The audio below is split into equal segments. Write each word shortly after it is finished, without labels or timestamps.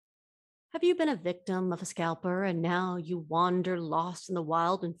Have you been a victim of a scalper and now you wander lost in the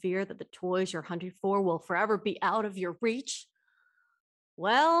wild in fear that the toys you're hunting for will forever be out of your reach?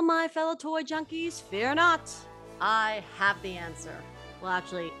 Well, my fellow toy junkies, fear not. I have the answer. Well,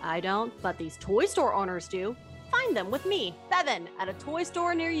 actually, I don't, but these toy store owners do. Find them with me, Bevin, at a toy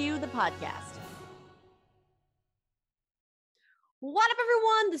store near you, the podcast. What up,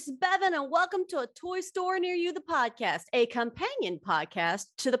 everyone? This is Bevin, and welcome to A Toy Store Near You, the podcast, a companion podcast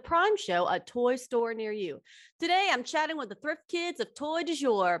to the Prime show, A Toy Store Near You. Today, I'm chatting with the thrift kids of Toy De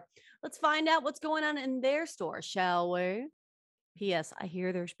Jour. Let's find out what's going on in their store, shall we? P.S. I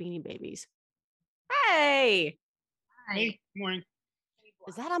hear there's Beanie Babies. Hey! Hey, good morning.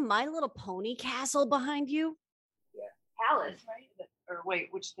 Is that a My Little Pony castle behind you? Yeah. Palace, right? Or wait,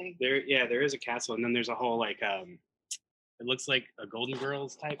 which thing? There is a castle, and then there's a whole it looks like a Golden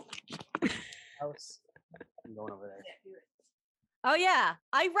Girls type house. I'm going over there. Oh yeah,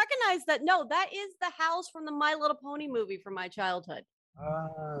 I recognize that. No, that is the house from the My Little Pony movie from my childhood.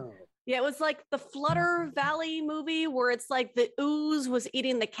 Oh. Yeah, it was like the Flutter Valley movie where it's like the ooze was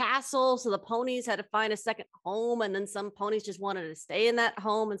eating the castle, so the ponies had to find a second home, and then some ponies just wanted to stay in that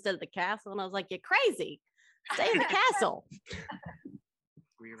home instead of the castle. And I was like, "You're crazy! Stay in the castle."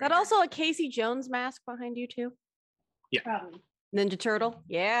 Is that also a Casey Jones mask behind you too? Yeah. Probably. Ninja Turtle?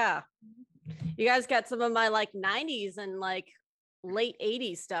 Yeah. You guys got some of my like 90s and like late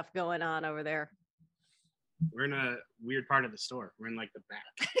 80s stuff going on over there. We're in a weird part of the store. We're in like the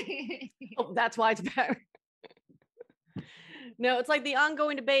back. Oh, that's why it's better. No, it's like the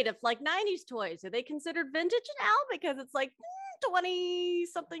ongoing debate of like 90s toys. Are they considered vintage now? Because it's like 20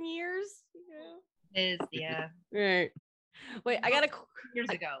 something years. It is, yeah. Right. Wait, I got years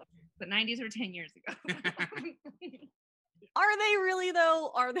ago. The 90s were 10 years ago. Are they really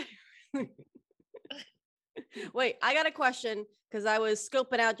though? Are they? Wait, I got a question because I was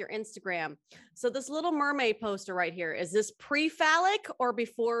scoping out your Instagram. So this little mermaid poster right here, is this pre-phallic or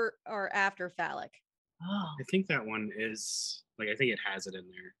before or after phallic? Oh. I think that one is I think it has it in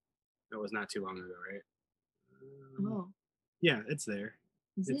there. That was not too long ago, right? Oh. Yeah, it's there.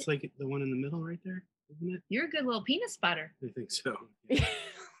 Is it's it? Like the one in the middle right there, isn't it? You're a good little penis spotter. I think so.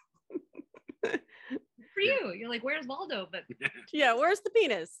 For you. You're like, where's Waldo? But Yeah, where's the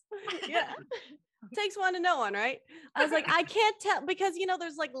penis? Yeah. Takes one to know one, right? I was like, I can't tell because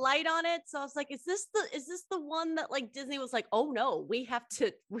there's like light on it. So I was like, is this the one that like Disney was like, oh no, we have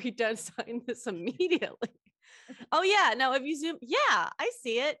to redesign this immediately. Oh yeah, no, if you zoom, yeah, I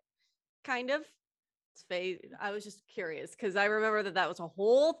see it. Kind of. It's fade. I was just curious because I remember that was a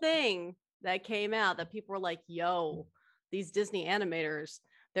whole thing that came out that people were like, yo, these Disney animators,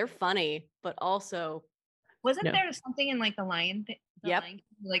 they're funny, but also wasn't there something in like the Lion thing? Yep.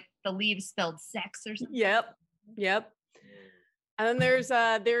 Like the leaves spelled sex or something? Yep. And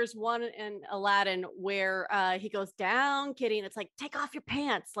then there's one in Aladdin where he goes down, kitty, and it's like, take off your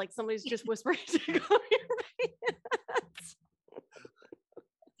pants. Like somebody's just whispering, take off your pants.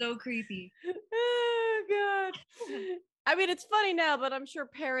 So creepy. Oh God. I mean, it's funny now, but I'm sure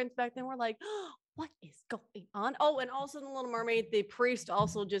parents back then were like, oh, what is going on? Oh, and also in The Little Mermaid, the priest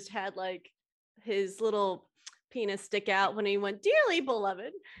also just had like his little penis stick out when he went, dearly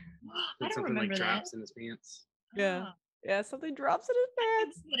beloved. I don't remember that. Drops in his pants. Yeah. Yeah, something drops in his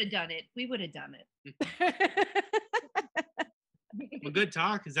pants. We would have done it. We would have done it. Well, good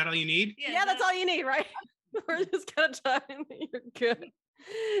talk. Is that all you need? Yeah, that's all you need, right? We're just gonna talk. You're good.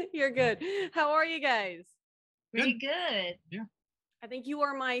 You're good. How are you guys? Pretty good. Yeah. I think you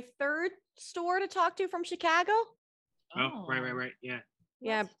are my third store to talk to from Chicago. Oh, right. Yeah.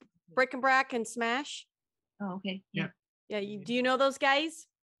 Yeah, Brick and Brack and Smash. Oh, okay. Yeah. Yeah. Do you know those guys?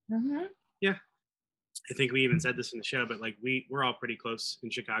 Mm-hmm. Yeah. I think we even said this in the show, but like we're all pretty close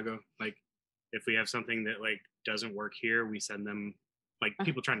in Chicago. Like if we have something that like doesn't work here, we send them like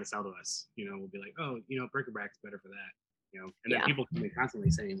people trying to sell to us, we'll be like, oh, Brick and Brack's better for that, and then people come in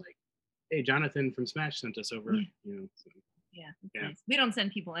constantly saying like, hey, Jonathan from Smash sent us over, so. Yeah. Nice. We don't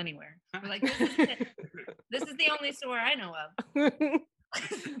send people anywhere. We're like, this is it. This is the only store I know of.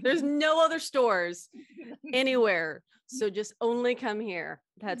 There's no other stores anywhere. So just only come here.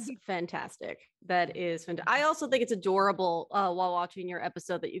 That's fantastic. That is fantastic. I also think it's adorable while watching your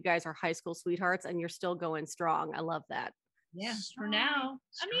episode that you guys are high school sweethearts and you're still going strong. I love that. Yeah, for now.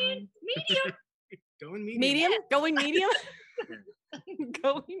 I mean, medium. Going medium. Medium? Going medium?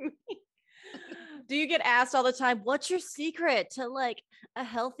 Going medium. Do you get asked all the time, what's your secret to like a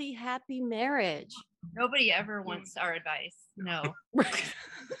healthy, happy marriage? Nobody ever wants our advice. No.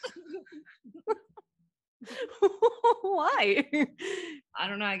 Why? I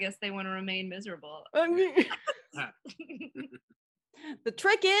don't know. I guess they want to remain miserable. I mean, The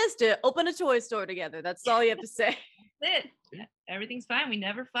trick is to open a toy store together. That's all you have to say. That's it. Everything's fine. We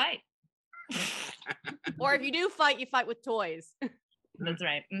never fight. Or if you do fight, you fight with toys. That's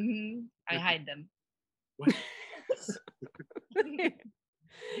right. I hide them. What?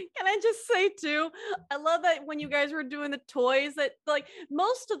 Can I just say too, I love that when you guys were doing the toys, that like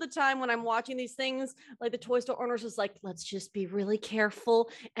most of the time when I'm watching these things, like the toy store owners is like, let's just be really careful.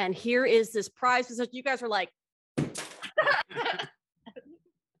 And here is this prize. So you guys were like, it's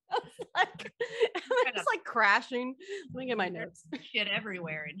like crashing. Let me get my notes. Shit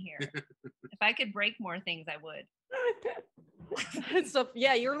everywhere in here. If I could break more things, I would. So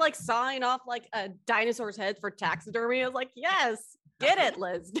yeah, you're like sawing off like a dinosaur's head for taxidermy. I was like, yes, get it,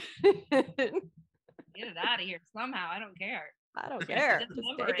 Liz. Get it out of here somehow. I don't care. I don't care. Just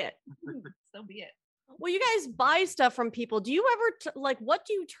take it. So be it. Well, you guys buy stuff from people. Do you ever like what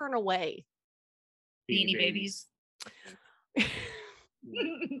do you turn away? Beanie Babies.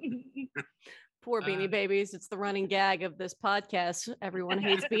 Poor Beanie Babies. It's the running gag of this podcast. Everyone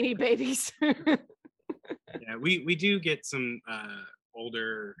hates Beanie Babies. Yeah, we do get some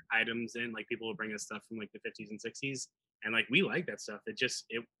older items in. Like people will bring us stuff from like the 50s and 60s, and like we like that stuff. It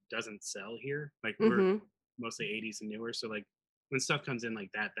doesn't sell here. Like we're mostly 80s and newer. So like when stuff comes in like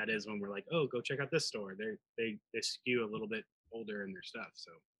that, that is when we're like, oh, go check out this store. They skew a little bit older in their stuff.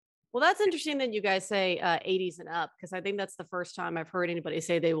 So. Well, that's interesting that you guys say 80s and up, because I think that's the first time I've heard anybody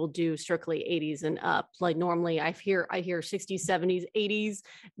say they will do strictly 80s and up. Like normally I hear 60s, 70s, 80s,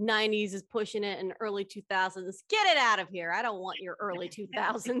 90s is pushing it, and early 2000s. Get it out of here. I don't want your early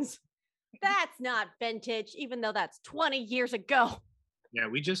 2000s. That's not vintage, even though that's 20 years ago. Yeah,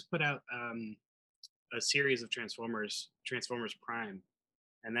 we just put out a series of Transformers Prime,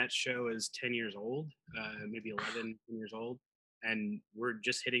 and that show is 10 years old, maybe 11 years old. And we're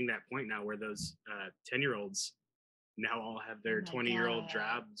just hitting that point now where those 10-year-olds now all have their 20-year-old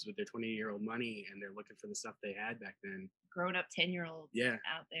jobs with their 20-year-old money, and they're looking for the stuff they had back then. Grown up 10-year-olds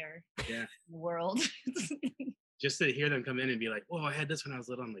out there in the world. Just to hear them come in and be like, "Whoa, I had this when I was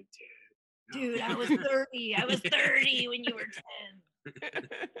little." I'm like, dude, I was 30. I was 30 when you were 10.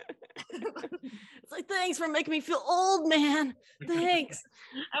 It's like, thanks for making me feel old, man. Thanks.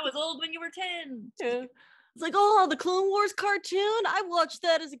 I was old when you were 10. Yeah. It's like, oh, the Clone Wars cartoon. I watched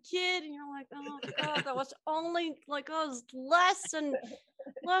that as a kid, and you're like, oh god, that was only like I was less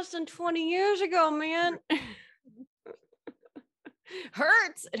than 20 years ago, man.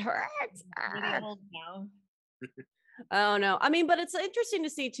 Hurts. It hurts. I'm old now. Oh no. I mean, but it's interesting to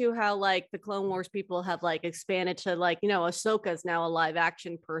see too how like the Clone Wars people have like expanded to like, Ahsoka's now a live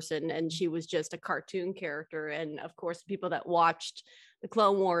action person, and she was just a cartoon character. And of course, people that watched the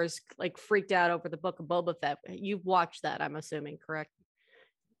Clone Wars like freaked out over the Book of Boba Fett. You've watched that, I'm assuming, correct?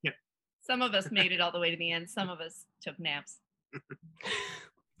 Yeah. Some of us made it all the way to the end. Some of us took naps.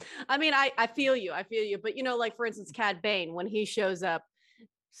 I mean, I feel you. But like for instance, Cad Bane, when he shows up,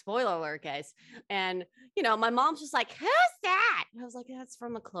 spoiler alert, guys. And my mom's just like, who's that? And I was like, that's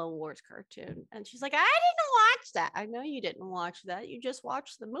from a Clone Wars cartoon. And she's like, I didn't watch that. I know you didn't watch that. You just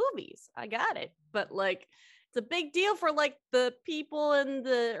watched the movies. I got it. But like, it's a big deal for like the people in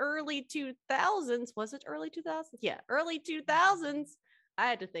the early 2000s. Was it early 2000s? Yeah, early 2000s. I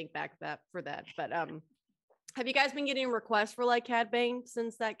had to think back for that. But have you guys been getting requests for like Cad Bane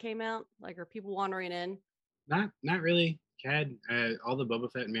since that came out? Like, are people wandering in? Not really. Cad, all the Boba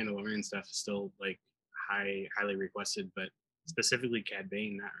Fett and Mandalorian stuff is still like highly requested, but specifically Cad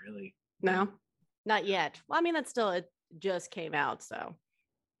Bane, not really. No, not yet. Well, I mean, it just came out, so.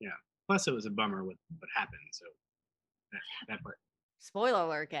 Yeah. Plus, it was a bummer with what happened. So that part. Spoiler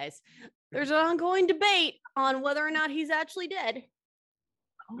alert, guys. There's an ongoing debate on whether or not he's actually dead.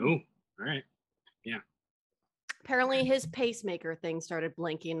 Oh, all right. Yeah. Apparently his pacemaker thing started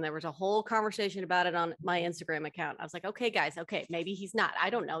blinking. There was a whole conversation about it on my Instagram account. I was like, okay, guys, okay, maybe he's not. I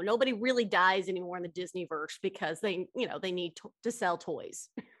don't know. Nobody really dies anymore in the Disneyverse because they need to sell toys.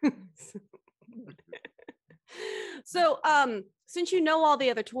 So, since all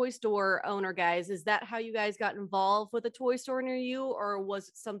the other toy store owner guys, is that how you guys got involved with a toy store near you, or was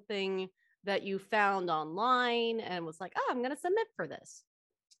it something that you found online and was like, oh, I'm going to submit for this?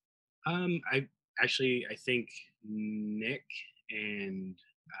 I think Nick and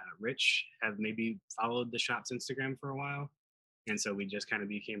Rich have maybe followed the shop's Instagram for a while, and so we just kind of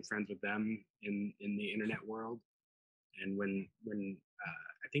became friends with them in the internet world. And when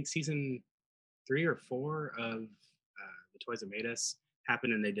I think season 3 or 4 of the Toys That Made Us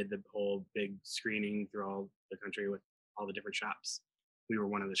happened, and they did the whole big screening through all the country with all the different shops, we were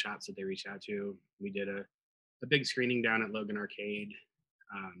one of the shops that they reached out to. We did a big screening down at Logan Arcade.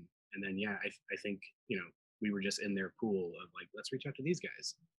 And then, yeah, I think, we were just in their pool of like, let's reach out to these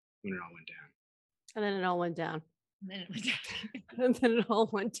guys when it all went down. And then it all went down. And then it went down. And then it all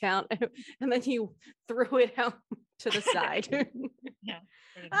went down. And then you threw it out to the side. Yeah.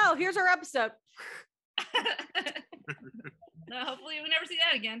 Oh, here's our episode. No, hopefully we never see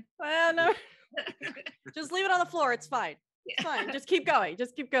that again. Well, no. Just leave it on the floor. It's fine. It's fine. Just keep going.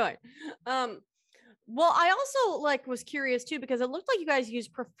 Just keep going. Well, I also was curious too, because it looked like you guys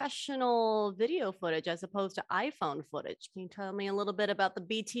used professional video footage as opposed to iPhone footage. Can you tell me a little bit about the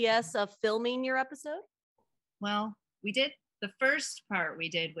BTS of filming your episode? Well, we did the first part we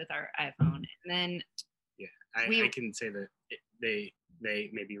did with our iPhone, and then I can say that they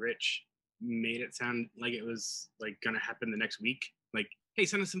maybe Rich made it sound like it was like gonna happen the next week. Like, hey,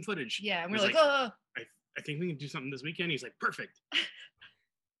 send us some footage. Yeah, and we're like, oh. I think we can do something this weekend. He's like, perfect.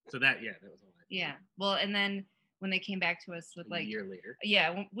 So that was all. Yeah. Well, and then when they came back to us with a year later.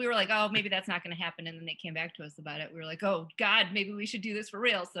 Yeah, we were like, oh, maybe that's not going to happen. And then they came back to us about it. We were like, oh God, maybe we should do this for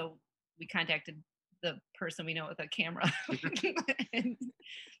real. So we contacted the person we know with a camera. And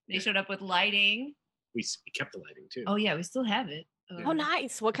they showed up with lighting. We kept the lighting too. Oh yeah, we still have it. Oh,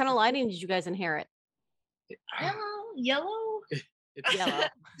 nice. What kind of lighting did you guys inherit? Yellow. It's yellow.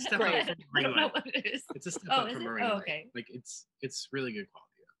 Great. I don't know what it is. It's a step up from marine light. Okay. Like it's really good quality.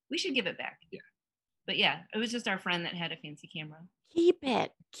 We should give it back. Yeah. But yeah, it was just our friend that had a fancy camera. Keep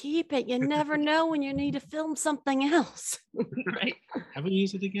it. You never know when you need to film something else. Right. Have we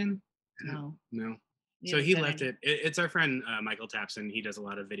used it again? No. So he left it. It's our friend Michael Tapson. He does a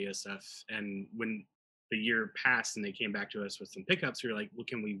lot of video stuff. And when the year passed and they came back to us with some pickups, we were like, well,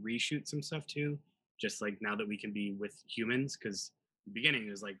 can we reshoot some stuff too? Just like now that we can be with humans, because the beginning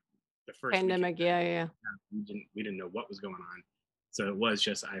is like the first pandemic. Yeah. We didn't know what was going on. So it was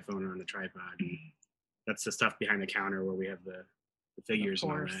just iPhone on the tripod. And that's the stuff behind the counter where we have the figures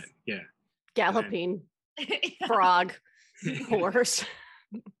and all that. Yeah. Galloping frog horse.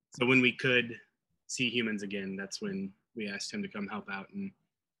 So when we could see humans again, that's when we asked him to come help out, and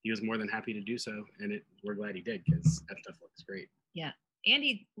he was more than happy to do so. And we're glad he did, because that stuff looks great. Yeah.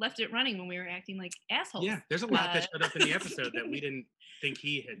 Andy left it running when we were acting like assholes. Yeah, there's a lot that showed up in the episode that we didn't think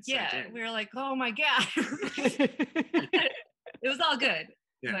he had sent in. We were like, oh my God. It was all good.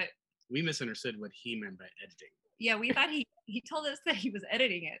 Yeah. But we misunderstood what he meant by editing. Yeah, we thought he told us that he was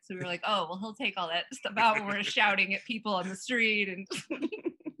editing it. So we were like, oh, well, he'll take all that stuff out when we're shouting at people on the street. And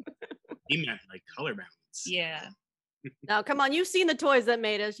he meant like color balance. Yeah. Now, come on. You've seen the toys that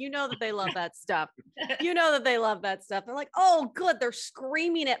made us. You know that they love that stuff. You know that they love that stuff. They're like, oh, good. They're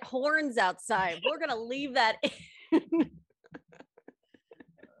screaming at horns outside. We're going to leave that in.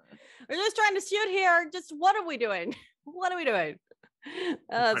 We're just trying to shoot here. Just what are we doing? What are we doing?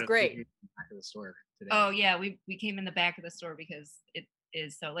 That's great. Back of the store today. Oh yeah, we came in the back of the store because it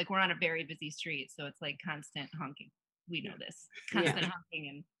is so like we're on a very busy street, so it's like constant honking. We know this constant honking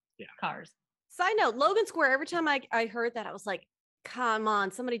and cars. Side note: Logan Square. Every time I heard that, I was like, "Come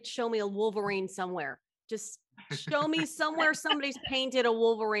on, somebody show me a Wolverine somewhere. Just show me somewhere somebody's painted a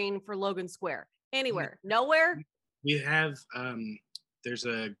Wolverine for Logan Square. Anywhere, nowhere." We have there's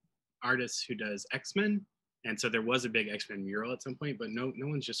a artist who does X-Men. And so there was a big X-Men mural at some point, but no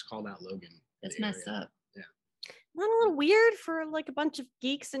one's just called out Logan. That's messed up. Yeah. Not a little weird for like a bunch of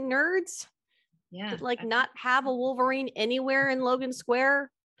geeks and nerds? Yeah. To like not have a Wolverine anywhere in Logan Square?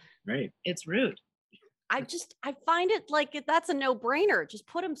 Right. It's rude. I find it like that's a no-brainer. Just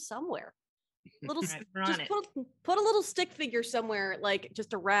put him somewhere. Put a little stick figure somewhere, like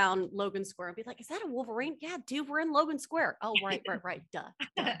just around Logan Square, and be like, "Is that a Wolverine? Yeah, dude, we're in Logan Square." Oh, right. Duh.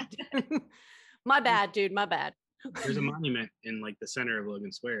 My bad, dude. My bad. There's a monument in like the center of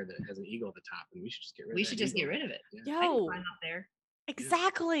Logan Square that has an eagle at the top, and we should just get rid of it. We should just get rid of it. Yeah. I can climb up there.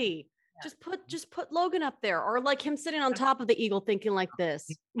 Exactly. Yeah. Just put Logan up there, or like him sitting on top of the eagle, thinking like this,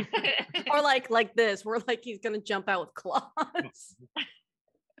 or like this, where like he's gonna jump out with claws.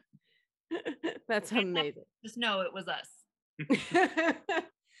 That's amazing. Just know it was us.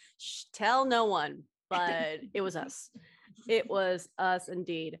 Shh, tell no one, but it was us. It was us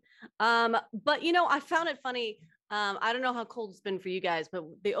indeed. But you know, I found it funny. I don't know how cold it's been for you guys, but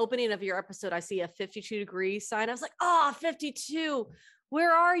the opening of your episode, I see a 52 degrees sign. I was like, oh, 52.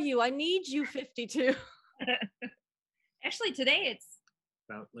 Where are you? I need you, 52. Actually, today it's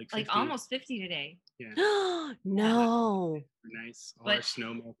about like almost 50 today. Yeah. No. Nice. All our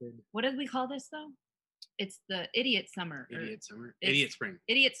snow melted. What did we call this though? It's the idiot summer. Idiot summer. Idiot spring.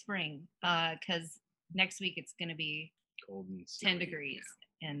 Idiot spring. Because next week it's going to be cold and 10 degrees,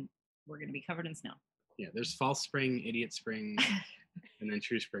 and we're going to be covered in snow. Yeah, there's false spring, idiot spring, and then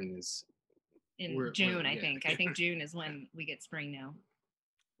true spring is in June. I think June is when we get spring now.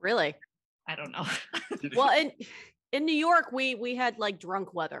 Really? I don't know. Well, in New York, we had like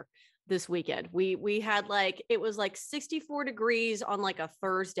drunk weather this weekend. We had like, it was like 64 degrees on like a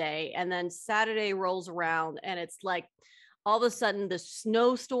Thursday, and then Saturday rolls around and it's like all of a sudden the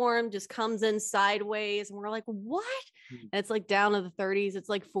snowstorm just comes in sideways and we're like, what? And it's like down to the 30s. It's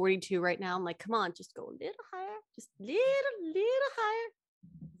like 42 right now. I'm like, come on, just go a little higher, just little higher.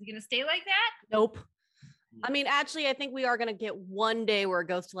 Is it gonna stay like that? Nope. I mean, actually, I think we are going to get one day where it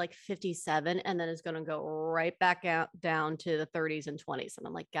goes to like 57 and then it's going to go right back out down to the 30s and 20s. And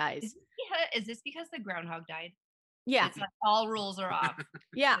I'm like, guys. Is this because the groundhog died? Yeah. It's like all rules are off.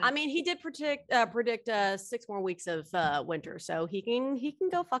 Yeah. I mean, he did predict 6 more weeks of winter. So he can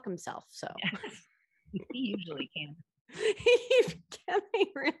go fuck himself. So He usually can. Can he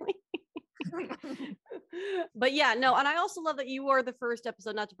really? But yeah, no, and I also love that you were the first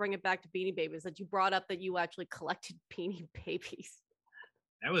episode, not to bring it back to Beanie Babies, that you brought up that you actually collected Beanie Babies.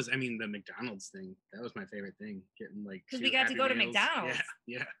 That was, I mean, the McDonald's thing. That was my favorite thing. Getting like because 2 we got to Happy go to Meals. McDonald's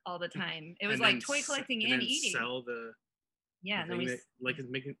Yeah. all the time. It was And like then toy collecting and and then eating. Sell the Yeah, the no, thing that, like is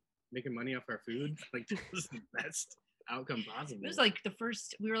making money off our food. Like that was the best outcome possible. it was like the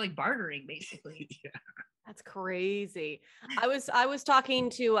first. We were like bartering basically. Yeah. That's crazy. I was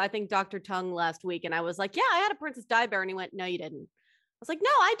talking to, I think, Dr. Tongue last week, and I was like, yeah, I had a Princess Di Bear. And he went, no, you didn't. I was like, no,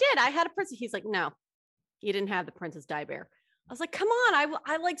 I did. I had a princess. He's like, no, you didn't have the Princess Di Bear. I was like, come on.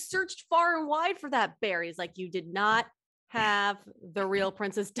 I like searched far and wide for that bear. He's like, you did not have the real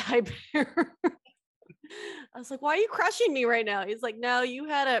Princess Di Bear. I was like, why are you crushing me right now? He's like, no, you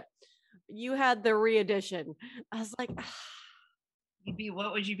had the re-edition. I was like,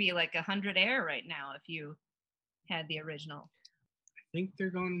 What would you be, like 100 air right now if you had the original? I think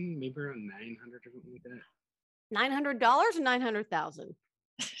they're going maybe around 900 or something like that. $900 or 900,000?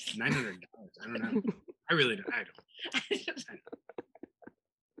 $900. I don't know. I really don't. I don't.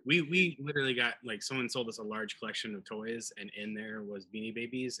 We literally got, like, someone sold us a large collection of toys, and in there was Beanie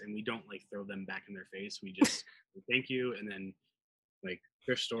Babies, and we don't like throw them back in their face. We just thank you, and then like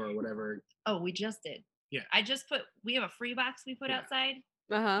thrift store or whatever. Oh, we just did. Yeah. We have a free box we put outside.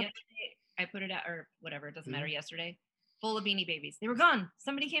 Uh-huh. Yesterday, I put it out, or whatever, it doesn't matter, yesterday, full of Beanie Babies. They were gone.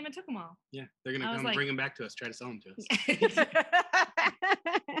 Somebody came and took them all. Yeah, they're gonna come bring them back to us, try to sell them to us.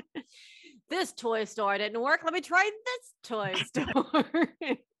 This toy store didn't work. Let me try this toy store.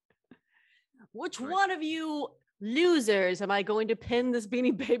 Which one of you losers am I going to pin this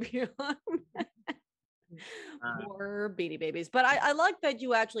Beanie Baby on? Poor Beanie Babies. But I like that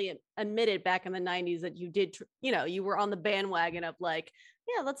you actually admitted back in the 90s that you did, you were on the bandwagon of like,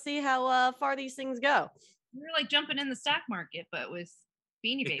 yeah, let's see how far these things go. We were like jumping in the stock market, but with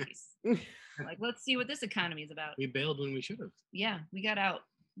Beanie Babies. Like, let's see what this economy is about. We bailed when we should have. Yeah, we got out.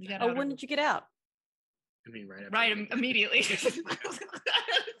 When did you get out? I mean, immediately.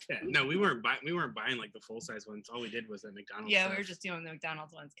 Yeah, no, we weren't buying like the full size ones. All we did was at McDonald's. Yeah, we were just doing the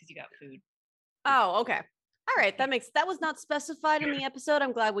McDonald's ones because you got food. Oh, okay. All right. That was not specified in the episode.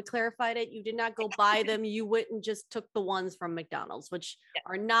 I'm glad we clarified it. You did not go buy them. You went and just took the ones from McDonald's, which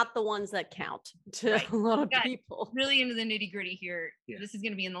are not the ones that count to a lot of people. Really into the nitty gritty here. Yeah. This is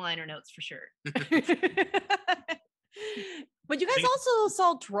going to be in the liner notes for sure. But you guys also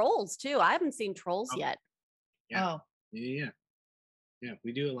saw Trolls too. I haven't seen Trolls yet. Yeah. Oh. Yeah.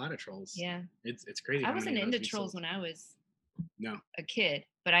 We do a lot of Trolls. Yeah. It's crazy. I wasn't into Trolls when I was a kid,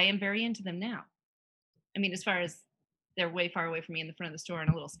 but I am very into them now. I mean, as far as they're way far away from me in the front of the store on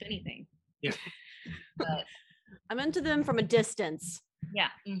a little spinny thing. Yeah. But I'm into them from a distance. Yeah.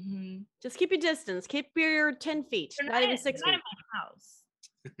 Mm-hmm. Just keep your distance. Keep your 10 feet. Not even 6 feet. Not in my house.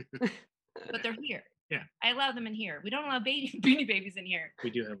 But they're here. Yeah. I allow them in here. We don't allow Beanie Babies in here. We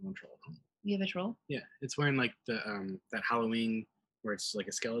do have one troll. You have a troll? Yeah. It's wearing like the that Halloween where it's like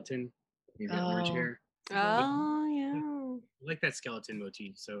a skeleton. He's got orange hair. Oh, yeah. We like that skeleton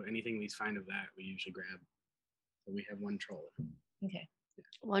motif. So anything we find of that, we usually grab. So we have one troll. Okay.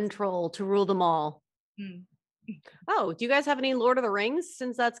 One troll to rule them all. Hmm. Oh, do you guys have any Lord of the Rings?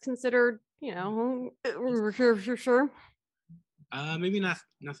 Since that's considered, sure. Maybe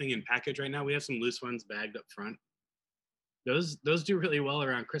nothing in package right now. We have some loose ones bagged up front. Those do really well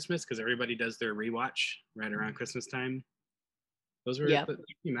around Christmas because everybody does their rewatch right around Christmas time. Those were they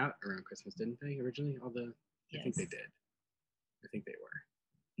came out around Christmas, didn't they? Originally, I think they did. I think they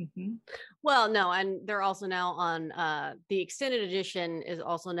were. Mm-hmm. Well, no, and they're also now on the extended edition is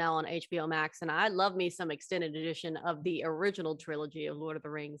also now on HBO Max, and I love me some extended edition of the original trilogy of Lord of the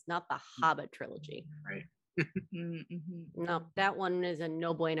Rings, not the Hobbit trilogy. Right. Mm-hmm. No, that one is a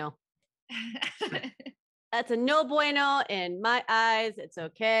no bueno. That's a no bueno in my eyes. It's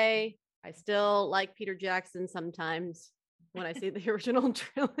okay. I still like Peter Jackson sometimes. when I see the original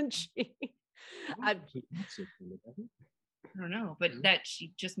trilogy. I don't know, but that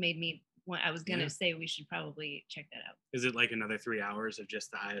she just made me. I was gonna say we should probably check that out. Is it like another 3 hours of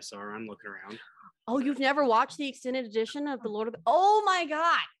just the ISR on looking around? Oh, you've never watched the extended edition of the Lord of the... Oh my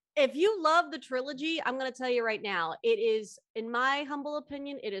God. If you love the trilogy, I'm going to tell you right now, it is, in my humble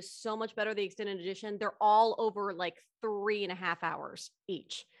opinion, it is so much better, the extended edition. They're all over like 3.5 hours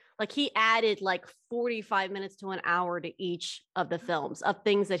each. Like he added like 45 minutes to an hour to each of the films of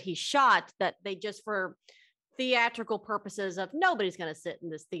things that he shot that they just for theatrical purposes of nobody's going to sit in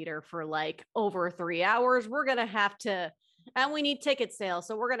this theater for like over 3 hours. We're going to have to, and we need ticket sales.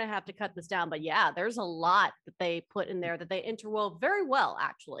 So we're going to have to cut this down. But yeah, there's a lot that they put in there that they interwove very well,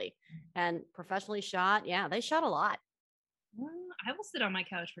 actually. And professionally shot. Yeah, they shot a lot. Well, I will sit on my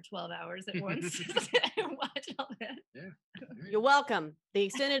couch for 12 hours at once and watch all that. Yeah. You're welcome. The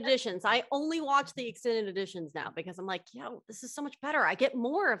extended editions. I only watch the extended editions now because I'm like, yo, this is so much better. I get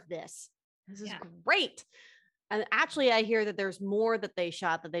more of this. This is great. And actually, I hear that there's more that they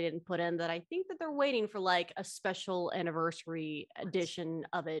shot that they didn't put in that I think that they're waiting for like a special anniversary edition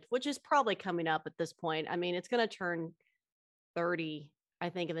of it, which is probably coming up at this point. I mean, it's going to turn 30, I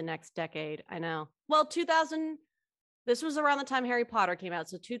think, in the next decade. I know. Well, 2000, this was around the time Harry Potter came out.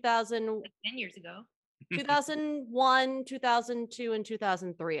 So 2000, like 10 years ago. 2001, 2002, and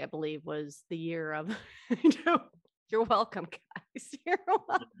 2003, I believe, was the year of. You're welcome, guys. You're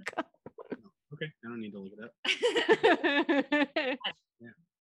welcome. Okay, I don't need to look it up. Yeah.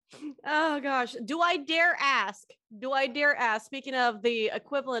 Oh gosh, do I dare ask? Speaking of the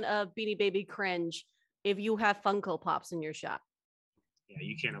equivalent of Beanie Baby cringe, if you have Funko Pops in your shop? Yeah,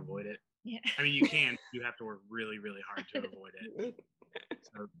 you can't avoid it. Yeah. I mean, you can. You have to work really, really hard to avoid it.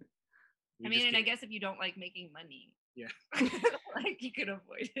 So, I mean, and I guess if you don't like making money, yeah, like you could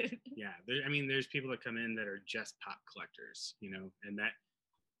avoid it. Yeah, I mean, there's people that come in that are just pop collectors, and that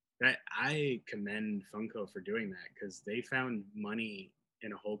I commend Funko for doing that because they found money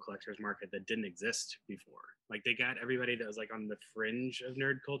in a whole collector's market that didn't exist before. Like they got everybody that was like on the fringe of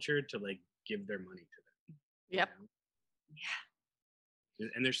nerd culture to like give their money to them. Yep. Yeah.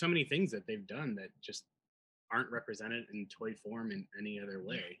 And there's so many things that they've done that just aren't represented in toy form in any other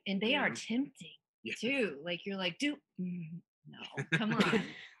way. And they are tempting too. Like you're like, dude, no, come on.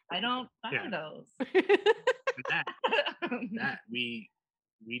 I don't buy those. that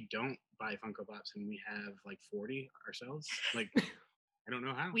we don't buy Funko Pops and we have like 40 ourselves. Like, I don't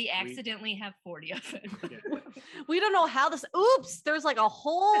know how. We accidentally have 40 of it. Yeah. We don't know how this, oops, there's like a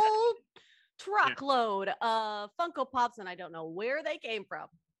whole truckload of Funko Pops and I don't know where they came from.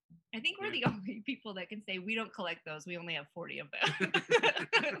 I think we're the only people that can say we don't collect those. We only have 40 of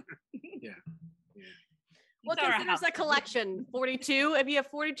them. Yeah. Well, considers a collection. 42. If you have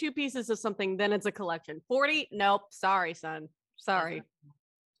 42 pieces of something, then it's a collection. 40. Nope. Sorry, son. Sorry.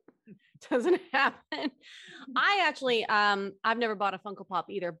 Doesn't happen. I actually, I've never bought a Funko Pop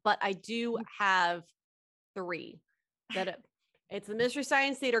either, but I do have 3. It's the Mystery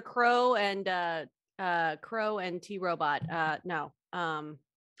Science Theater Crow and T-Robot. No.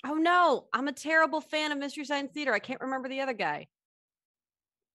 Oh no, I'm a terrible fan of Mystery Science Theater. I can't remember the other guy.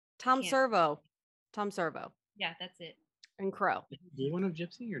 Tom Servo. Yeah, that's it. And Crow. Do you want a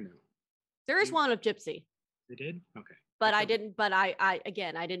Gypsy or no? There is one of Gypsy. They did? Okay. But I didn't, but I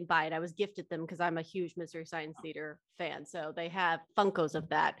didn't buy it. I was gifted them because I'm a huge Mystery Science Theater fan. So they have Funkos of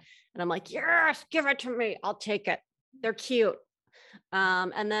that. And I'm like, yes, give it to me. I'll take it. They're cute.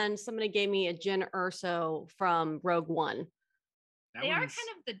 And then somebody gave me a Jyn Erso from Rogue One. They are kind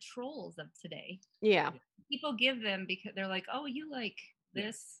of the trolls of today. Yeah. People give them because they're like, oh, you like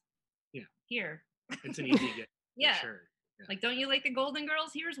this? Yeah. Here. It's an easy get. Yeah. Sure. Yeah. Like, don't you like the Golden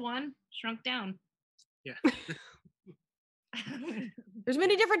Girls? Here's one shrunk down. Yeah. There's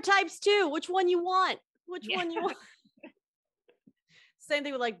many different types too. Which one you want? Same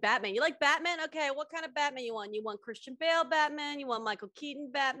thing with like Batman. You like Batman? Okay, what kind of Batman you want? You want Christian Bale Batman? You want Michael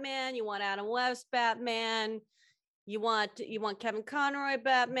Keaton Batman? You want Adam West Batman? You want Kevin Conroy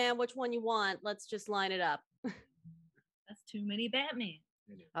Batman? Which one you want? Let's just line it up. That's too many Batman.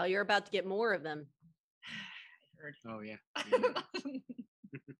 Oh, you're about to get more of them. I heard. Oh yeah.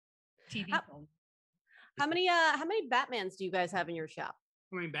 TV phone. How many Batmans do you guys have in your shop?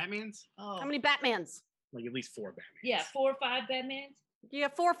 How many Batmans? Oh. How many Batmans? Like at least 4 Batmans. Yeah, 4 or 5 Batmans. You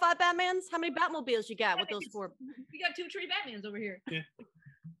have 4 or 5 Batmans? How many Batmobiles you got with those 4? We got 2 tree Batmans over here. Yeah.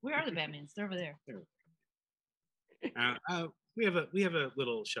 Where are the Batmans? They're over there. We have a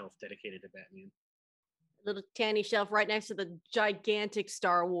little shelf dedicated to Batman. Little tiny shelf right next to the gigantic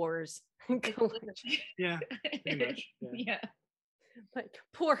Star Wars. Yeah, pretty much. Yeah. But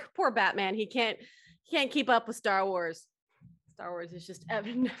poor Batman. He can't keep up with Star Wars. Star Wars is just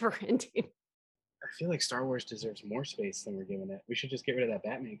never ending. I feel like Star Wars deserves more space than we're giving it. We should just get rid of that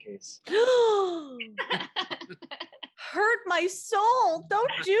Batman case. Hurt my soul.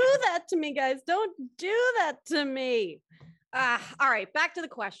 Don't do that to me, guys. Don't do that to me. All right, back to the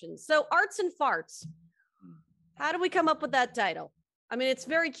questions. So, Arts and Farts. How do we come up with that title? I mean, it's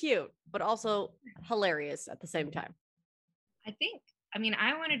very cute, but also hilarious at the same time.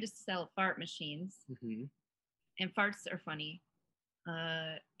 I wanted to sell fart machines, Mm-hmm. and farts are funny.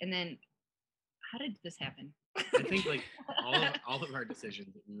 And then, how did this happen? I think like all of our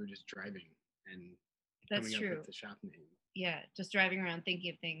decisions, we were just driving and That's coming true. up with the shop name. Yeah, just driving around thinking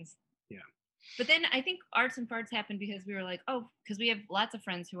of things. Yeah. But then I think Arts and Farts happened because we were like, because we have lots of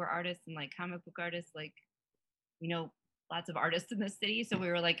friends who are artists and like comic book artists, like we know lots of artists in this city. So we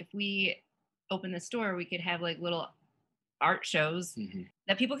were like, if we open the store, we could have like little art shows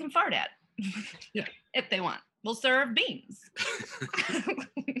that people can fart at. Yeah. If they want. We'll serve beans. I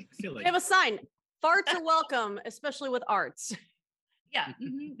feel We like have a sign. Farts are welcome, especially with arts. Yeah,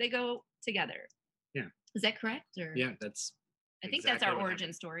 they go together. Yeah. Is that correct? Or yeah, that's. I think exactly that's our what origin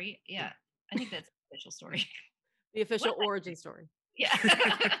happened. story. Yeah, I think that's the official story. The official What? origin story Yeah.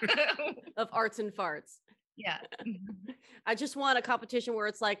 of Arts and Farts. Yeah. I just want a competition where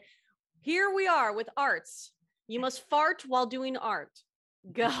it's like, here we are with arts. You must fart while doing art.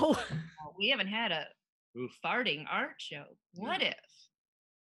 Go. We haven't had a Oof. farting art show. What Yeah. if?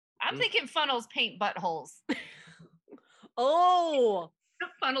 I'm Oof. thinking funnels paint buttholes. Oh,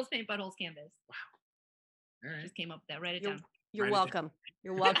 Funnels paint buttholes canvas. All right. Just came up with that. Write it You're- down. you're Write it down. welcome.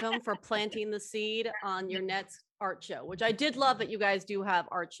 You're welcome for planting the seed on your next art show, which I did love that you guys do have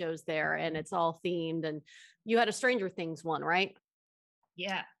art shows there and it's all themed. And you had a Stranger Things one, right?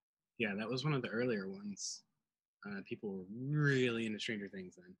 Yeah. Yeah, that was one of the earlier ones. People were really into Stranger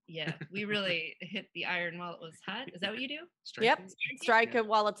Things then. Yeah. We really hit the iron while it was hot. Is that what you do? Yep. Things? Strike Yeah. it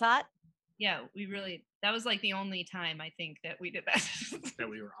while it's hot. Yeah. That was like the only time I think that we did that. That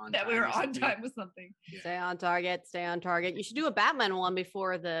we were on. that we time were or on something. time with something. Yeah. Stay on target. Stay on target. You should do a Batman one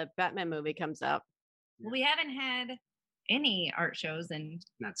before the Batman movie comes out. Well, we haven't had any art shows in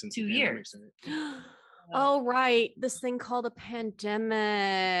Not since 2 the pandemic years. started. Oh, right. This thing called a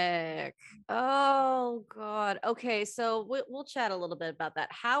pandemic. Oh, God. Okay. So we'll chat a little bit about that.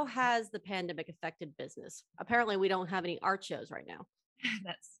 How has the pandemic affected business? Apparently, we don't have any art shows right now.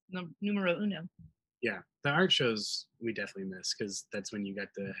 That's numero uno. Yeah, the art shows we definitely miss because that's when you got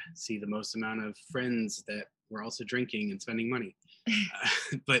to see the most amount of friends that were also drinking and spending money.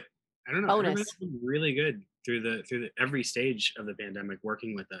 But I don't know. Bonus. Everybody's been really good through the every stage of the pandemic,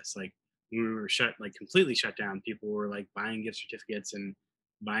 working with us. Like when we were completely shut down, people were like buying gift certificates and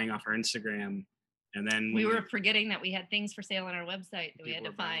buying off our Instagram. And then We were forgetting that we had things for sale on our website that we had People to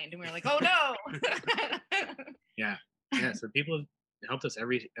were buying. find, and we were like, "Oh no!" yeah. So people have helped us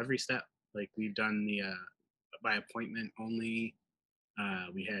every step. Like we've done the by appointment only.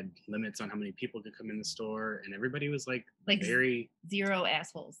 We had limits on how many people could come in the store, and everybody was like very 0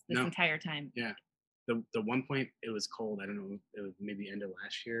 assholes this No. entire time. yeah. The one point it was cold. I don't know. It was maybe end of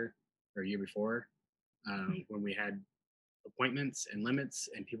last year or year before when we had appointments and limits,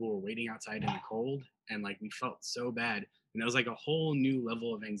 and people were waiting outside in the cold, and like we felt so bad. And that was like a whole new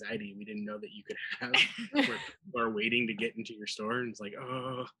level of anxiety we didn't know that you could have where people are waiting to get into your store. And it's like,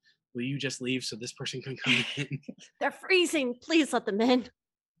 oh, will you just leave so this person can come in? They're freezing. Please let them in.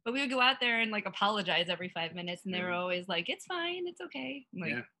 But we would go out there and like apologize every 5 minutes, and they were Yeah. always like, "It's fine, it's okay." I'm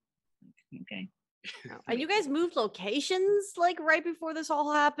like, Yeah. okay. And you guys moved locations like right before this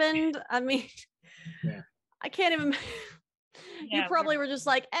all happened. I mean, Yeah. I can't even. Yeah, You probably were just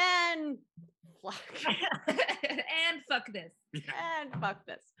like, and fuck, And fuck this. and fuck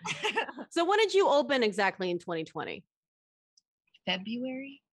this. So when did you open exactly in 2020?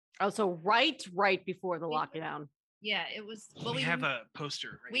 February? Oh, so right before the lockdown. Yeah, it was. Well, we have a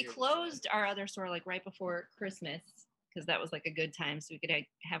poster right we here. closed our other store like right before Christmas because that was like a good time, so we could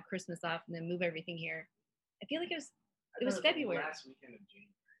have Christmas off and then move everything here. I feel like it was February. Last weekend of January.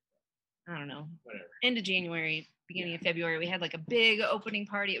 I don't know. Whatever. End of January, beginning of February, we had like a big opening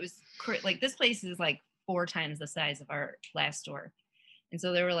party. It was like this place is like 4 times the size of our last store, and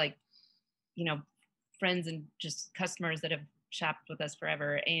so there were like, friends and just customers that have shopped with us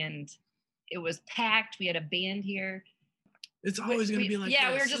forever, and it was packed. We had a band here. It's always going to be like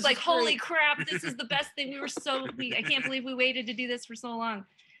yeah, this. we were just This like, is holy great." crap, this is the best thing. We were I can't believe we waited to do this for so long.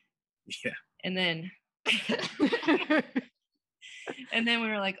 Yeah. And then we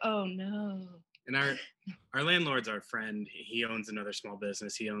were like, oh no. And our landlord's our friend. He owns another small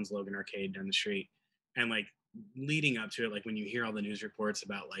business. He owns Logan Arcade down the street. And like leading up to it, like when you hear all the news reports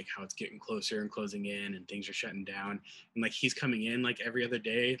about like how it's getting closer and closing in and things are shutting down, and like he's coming in like every other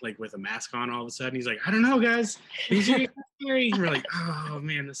day, like with a mask on, all of a sudden he's like, I don't know, guys, things are getting scary. And we're like, oh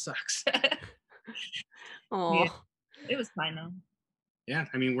man, this sucks. Oh, Yeah. It was fine though. Yeah,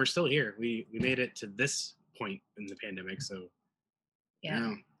 I mean, we're still here. We made it to this point in the pandemic, so Yeah. you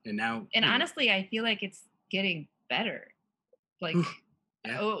know, and now, And you know, honestly, I feel like it's getting better. Like,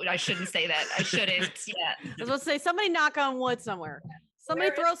 yeah. oh, I shouldn't say that. I shouldn't. Yeah. I was about to say, somebody knock on wood somewhere. Somebody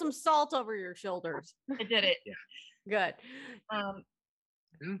Where throw some salt over your shoulders. I did it. Good. Yeah.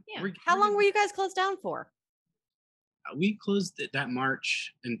 How long were you guys closed down for? We closed it that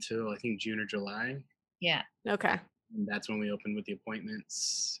March until I think June or July. Yeah. Okay. And that's when we opened with the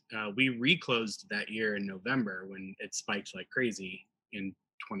appointments. We reclosed that year in November when it spiked like crazy in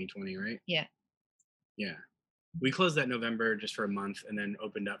 2020, right? Yeah. Yeah. We closed that November just for a month and then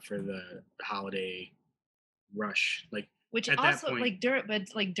opened up for the holiday rush. Like, Which at also that point,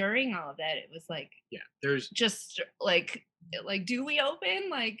 like during all of that, it was like, yeah, there's just like, do we open?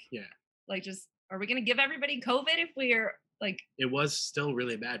 Like, yeah, like just, are we going to give everybody COVID if we're like, it was still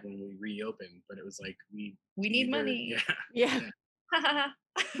really bad when we reopened, but it was like, we need either- money. Yeah.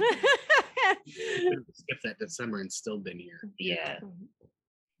 Skip that December and still been here. Yeah.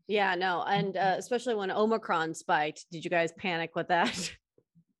 Yeah, no. And especially when Omicron spiked, did you guys panic with that?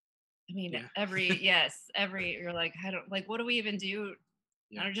 I mean, Yeah. you're like, I don't like, what do we even do?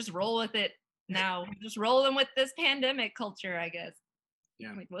 Yeah. I don't just roll with it now. Just rolling with this pandemic culture, I guess.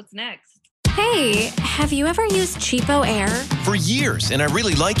 Yeah. Like, what's next? Hey, have you ever used Cheapo Air? For years, and I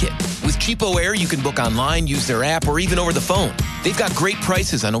really like it. With Cheapo Air, you can book online, use their app, or even over the phone. They've got great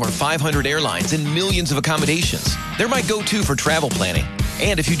prices on over 500 airlines and millions of accommodations. They're my go-to for travel planning.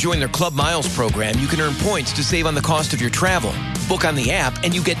 And if you join their Club Miles program, you can earn points to save on the cost of your travel. Book on the app,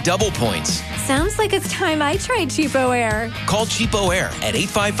 and you get double points. Sounds like it's time I tried Cheapo Air. Call Cheapo Air at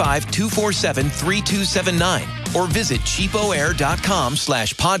 855-247-3279 or visit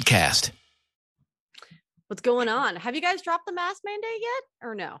cheapoair.com/podcast. What's going on? Have you guys dropped the mask mandate yet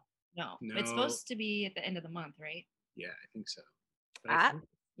or no? No. No. It's supposed to be at the end of the month, right? Yeah, I think so. But I think-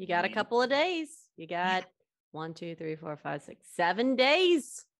 You got a couple of days. You got 1, 2, 3, 4, 5, 6, 7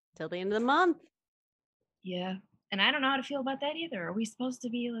 days till the end of the month. Yeah. And I don't know how to feel about that either. Are we supposed to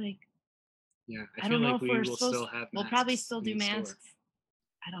be like, yeah, I feel don't know like if we we're will supposed still have we'll probably masks still in do the store. masks.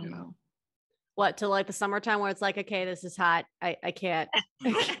 I don't Yeah. know. What, till like the summertime where it's like, okay, this is hot. I can't.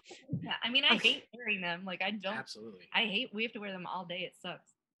 Yeah, I mean, I hate wearing them. Like, I don't. Absolutely. We have to wear them all day. It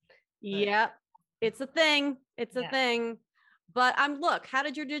sucks. Yep. It's a thing. It's a Yeah. thing. But look, how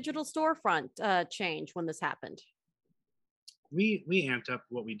did your digital storefront change when this happened? We amped up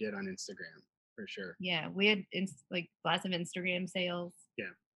what we did on Instagram for sure. Yeah, we had like lots of Instagram sales.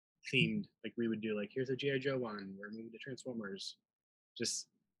 Themed, like we would do like, here's a G.I. Joe one, we're moving to Transformers. Just,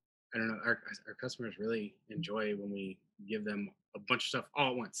 I don't know, our customers really enjoy when we give them a bunch of stuff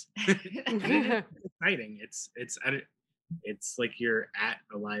all at once. It's exciting. It's like you're at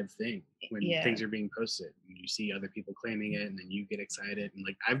a live thing when Yeah. things are being posted and you see other people claiming it and then you get excited. And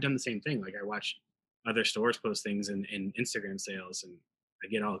like, I've done the same thing. Like I watch other stores post things in Instagram sales and I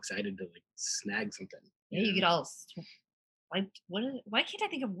get all excited to like snag something. Yeah, you get all swiped. Why can't I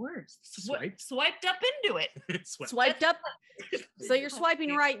think of words? Swiped? Swiped up into it. Swiped up. So you're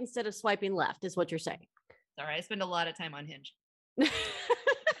swiping right instead of swiping left is what you're saying. Sorry, I spend a lot of time on Hinge.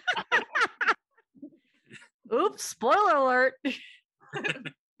 Oops, spoiler alert.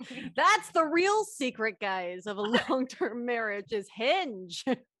 That's the real secret, guys, of a long-term marriage is Hinge.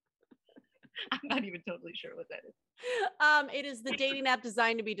 I'm not even totally sure what that is. It is the dating app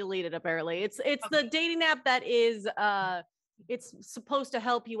designed to be deleted, apparently. It's the dating app that is it's supposed to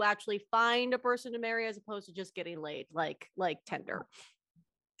help you actually find a person to marry as opposed to just getting laid, like Tinder.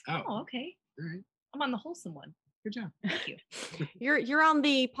 Oh, okay. All right. I'm on the wholesome one. Good job. Thank you. You're on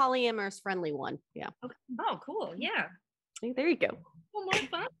the polyamorous friendly one. Yeah. Okay. Oh, cool. Yeah. There you go. Well, more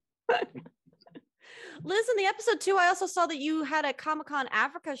fun. Liz, in the episode 2, I also saw that you had a Comic-Con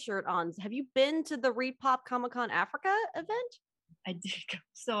Africa shirt on. Have you been to the Repop Comic-Con Africa event? I did.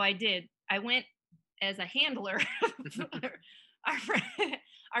 So I did. I went as a handler.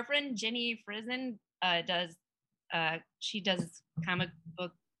 Our friend Jenny Frizen does comic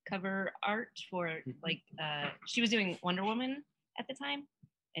book cover art for like she was doing Wonder Woman at the time,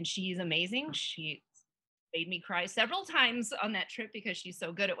 and she's amazing. She made me cry several times on that trip because she's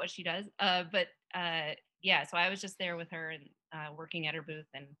so good at what she does. Yeah, so I was just there with her and working at her booth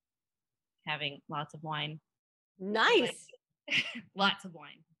and having lots of wine. Nice. Lots of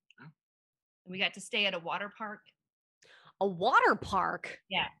wine. And we got to stay at a water park. A water park?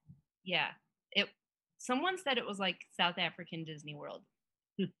 Yeah. someone said it was like South African Disney World,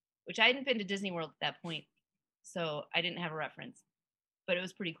 which I hadn't been to Disney World at that point, so I didn't have a reference, but it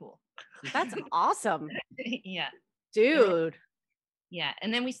was pretty cool. That's awesome. Yeah, dude. Yeah,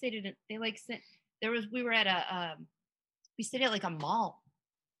 and then we stayed at we were at we stayed at like a mall,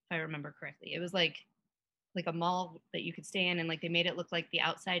 if I remember correctly. It was like a mall that you could stay in, and like they made it look like the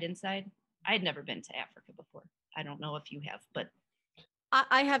outside inside. I had never been to Africa before. I don't know if you have, but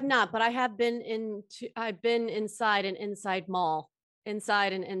I have not, but I have been I've been inside an inside mall.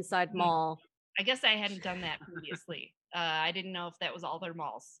 Mall. I guess I hadn't done that previously. I didn't know if that was all their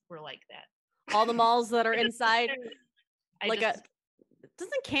malls were like that. All the malls that are inside,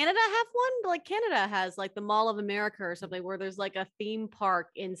 doesn't Canada have one? Like Canada has like the Mall of America or something where there's like a theme park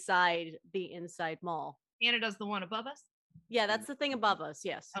inside the inside mall. Canada's the one above us? Yeah, that's the thing above us.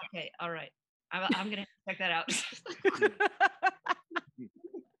 Yes. Okay. All right. I'm going to check that out.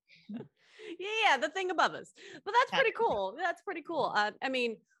 Yeah, the thing above us. But that's pretty cool. That's pretty cool. I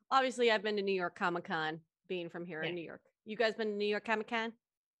mean, obviously I've been to New York Comic-Con being from here in New York. You guys been to New York Comic-Con?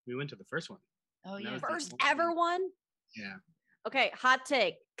 We went to the first one. Oh, yeah. First ever one? Yeah. Okay, hot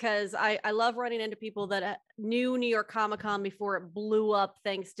take, because I love running into people that knew New York Comic-Con before it blew up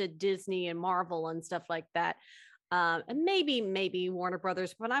thanks to Disney and Marvel and stuff like that. And maybe Warner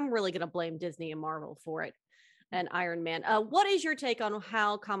Brothers, but I'm really going to blame Disney and Marvel for it. And Iron Man. What is your take on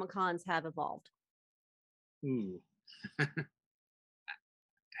how Comic-Cons have evolved? Ooh.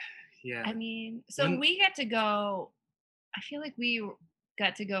 Yeah. I mean, so we got to go, I feel like we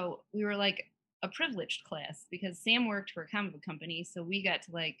got to go, we were like a privileged class because Sam worked for a comic book company. So we got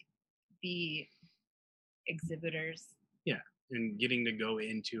to like be exhibitors. Yeah. And getting to go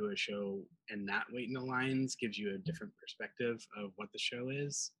into a show and not wait in the lines gives you a different perspective of what the show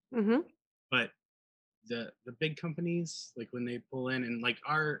is. Mm-hmm. But the big companies, like when they pull in, and like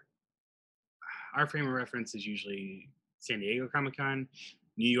our frame of reference is usually San Diego Comic-Con.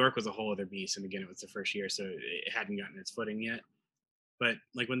 New York was a whole other beast, and again, it was the first year, so it hadn't gotten its footing yet. But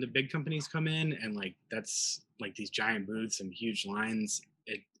like when the big companies come in, and like that's like these giant booths and huge lines,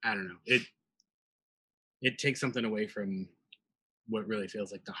 I don't know, it takes something away from what really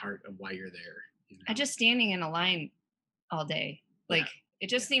feels like the heart of why you're there. You know? I just standing in a line all day, like it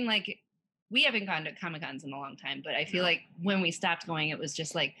just seemed like. We haven't gone to Comic-Cons in a long time, but I feel like when we stopped going, it was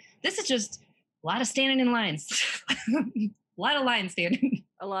just like, this is just a lot of standing in lines. A lot of line standing.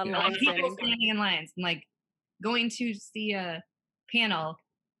 A lot of line people standing in lines. And like going to see a panel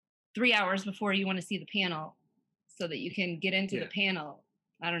 3 hours before you want to see the panel so that you can get into the panel.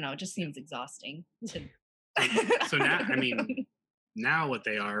 I don't know. It just seems exhausting. So now, I mean, now what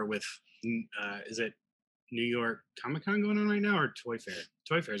they are with, is it New York Comic-Con going on right now or Toy Fair?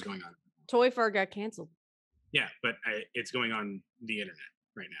 Toy Fair is going on. Toy Fair got canceled. Yeah, but it's going on the internet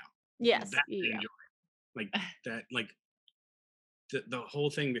right now. Yes. Like that, like the whole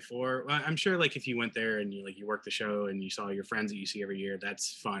thing before. Well, I'm sure, like if you went there and you worked the show and you saw your friends that you see every year,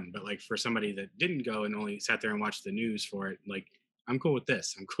 that's fun. But like for somebody that didn't go and only sat there and watched the news for it, like I'm cool with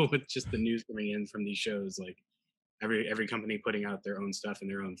this. I'm cool with just the news coming in from these shows. Like every company putting out their own stuff in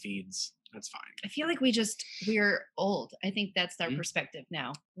their own feeds. That's fine. I feel like we're old. I think that's our perspective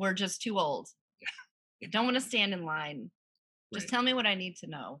now. We're just too old. Yeah. Don't want to stand in line. Just tell me what I need to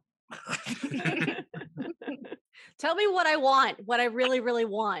know. Tell me what I want, what I really, really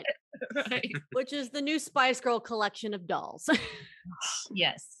want. Right. Which is the new Spice Girl collection of dolls.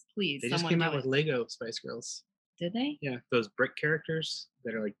 Yes, please. They just came out with Lego Spice Girls. Did they? Yeah, those brick characters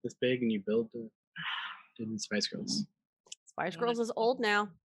that are like this big and you build the Spice Girls. Spice Girls is old now.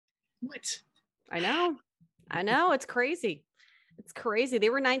 What? I know. It's crazy. It's crazy. They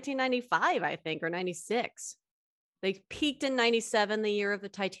were 1995, I think, or 96. They peaked in 97, the year of the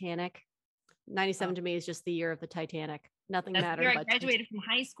Titanic. 97 to me is just the year of the Titanic. Nothing mattered. I graduated from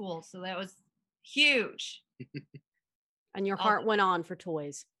high school, so that was huge. And your heart went on for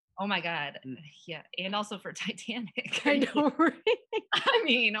toys. Oh my God. Yeah. And also for Titanic. I know, right? I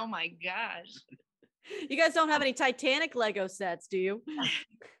mean, oh my gosh. You guys don't have any Titanic Lego sets, do you?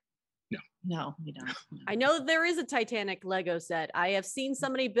 No, we don't. I know there is a Titanic Lego set. I have seen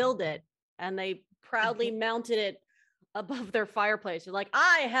somebody build it and they proudly mounted it above their fireplace. They're like,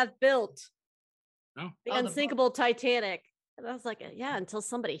 I have built the unsinkable Titanic. And I was like, yeah, until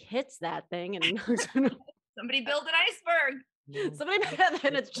somebody hits that thing and somebody built an iceberg. Somebody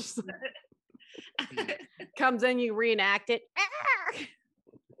and it's just comes in, you reenact it.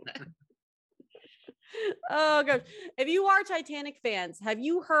 Oh gosh. If you are Titanic fans, have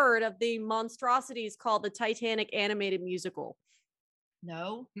you heard of the monstrosities called the Titanic animated musical?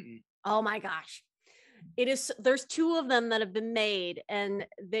 No. Oh my gosh. There's two of them that have been made, and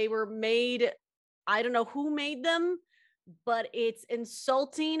they were made I don't know who made them, but it's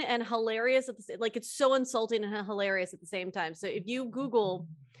insulting and hilarious at the same. Like it's so insulting and hilarious at the same time. So if you Google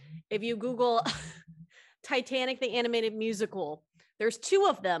Titanic the animated musical, there's two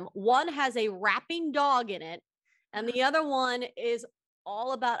of them. One has a rapping dog in it, and the other one is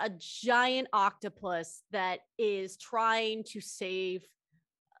all about a giant octopus that is trying to save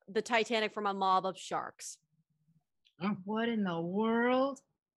the Titanic from a mob of sharks. Oh, what in the world?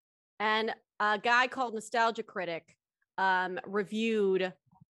 And a guy called Nostalgia Critic reviewed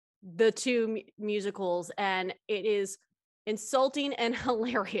the two musicals, and it is insulting and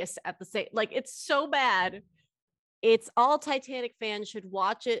hilarious at the same. Like it's so bad. It's all Titanic fans should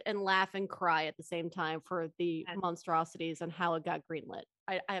watch it and laugh and cry at the same time for the monstrosities and how it got greenlit.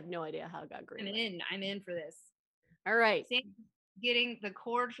 I have no idea how it got greenlit. I'm in for this. All right. Sam, getting the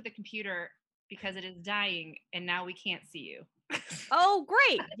cord for the computer because it is dying and now we can't see you. Oh,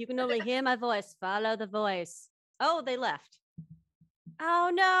 great. You can only hear my voice. Follow the voice. Oh, they left.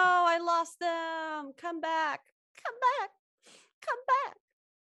 Oh no, I lost them. Come back. Come back. Come back.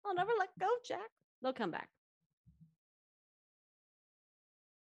 I'll never let go, Jack. They'll come back.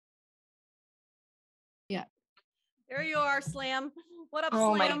 Yeah. There you are, Slam. What up,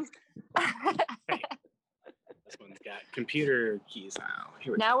 Oh, Slam? This one's got computer keys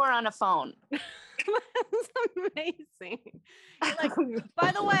now. Now we're on a phone. That's amazing. You're like,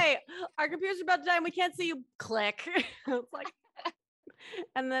 by the way, our computer's about to die and we can't see you. Click. It's like,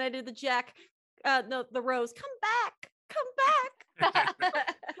 and then I did the Jack, the Rose. Come back. Come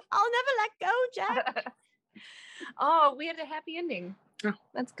back. I'll never let go, Jack. Oh, we had a happy ending. Oh.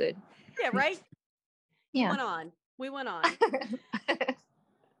 That's good. Yeah, right? Yeah. We went on.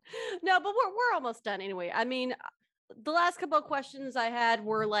 No, but we're almost done anyway. I mean, the last couple of questions I had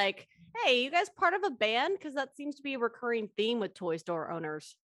were like, hey, you guys part of a band? Because that seems to be a recurring theme with toy store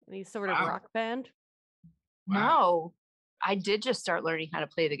owners. Any sort of rock band? No, I did just start learning how to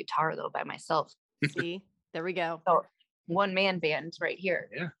play the guitar though by myself. See, there we go. So one man band right here.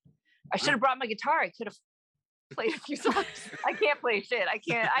 Yeah. I should have brought my guitar. I could have played a few songs. I can't play shit. I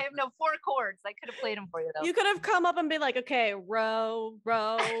have no 4 chords. I could have played them for you though. You could have come up and been like, okay, row,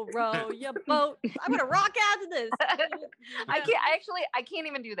 row, row your boat. I'm gonna rock out to this. I can't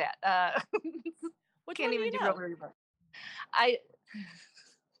even do that. Which can't one even do do you know? Rover Reaper. I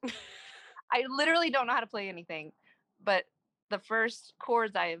literally don't know how to play anything, but the first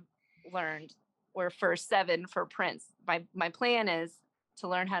chords I've learned were for 7 for Prince. My plan is to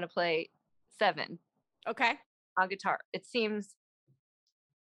learn how to play 7. Okay. On guitar. It seems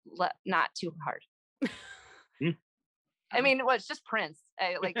not too hard. I mean, it's just Prince.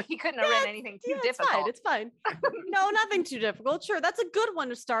 He couldn't have written anything too difficult. It's fine. No, nothing too difficult. Sure, that's a good one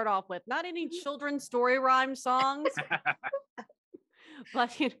to start off with. Not any children's story rhyme songs. But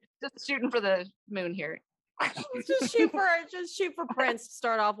just shooting for the moon here. just shoot for Prince to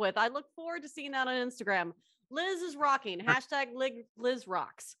start off with. I look forward to seeing that on Instagram. Liz is rocking. Hashtag Liz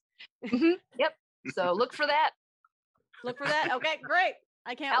rocks. Mm-hmm. Yep. So look for that. Look for that. Okay, great.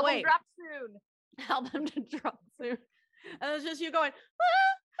 I can't wait. Album to drop soon. And it's just you going.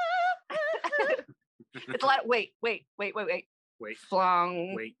 It's a lot. Wait.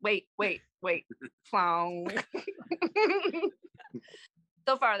 Flong. Wait. Flong.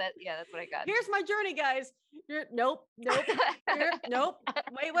 So far, that's what I got. Here's my journey, guys. Nope. Nope.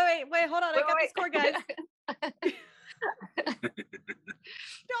 Wait. Hold on. I got the score, guys.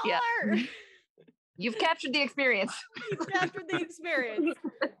 Dollar. Yeah. You've captured the experience.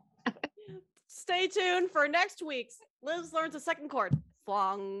 Stay tuned for next week's Liz Learns a Second Chord.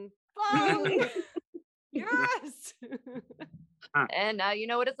 Flong. Yes. And now you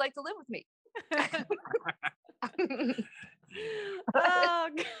know what it's like to live with me.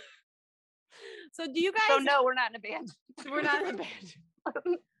 So do you guys? So no, we're not in a band. We're not in a band.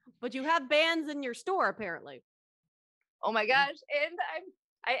 But you have bands in your store, apparently. Oh my gosh! And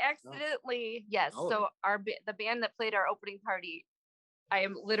I accidentally So the band that played our opening party, I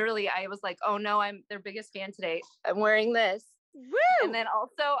was like, oh no, I'm their biggest fan today. I'm wearing this. Woo! And then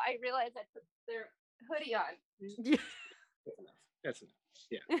also I realized I put their hoodie on. That's enough.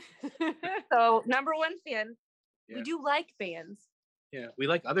 Yeah. So number 1 fan. Yeah. We do like bands. Yeah, we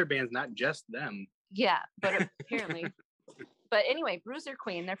like other bands, not just them. Yeah, but apparently. But anyway, Bruiser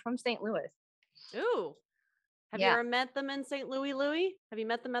Queen, they're from St. Louis. Ooh. Have you ever met them in St. Louis? Have you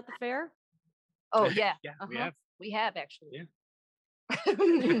met them at the fair? Oh, yeah. Yeah, uh-huh. We have actually.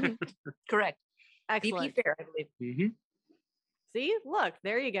 Yeah. Correct. Excellent. BP Fair, I believe. Mm-hmm. See, look,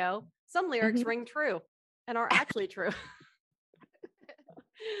 there you go. Some lyrics ring true and are actually true.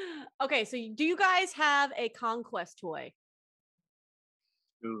 Okay, so do you guys have a conquest toy?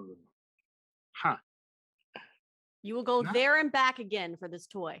 Ooh. Huh. You will go No. there and back again for this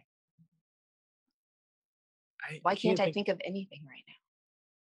toy. Why can't I think of anything right now?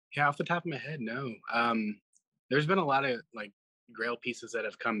 Yeah, off the top of my head, no. There's been a lot of like Grail pieces that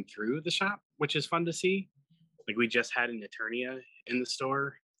have come through the shop, which is fun to see. Like we just had an Eternia in the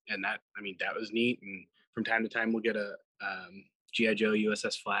store, and that was neat. And from time to time, we'll get a GI Joe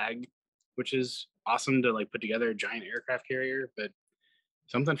USS Flag, which is awesome to like put together a giant aircraft carrier. But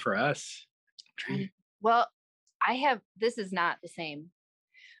something for us. Well, this is not the same,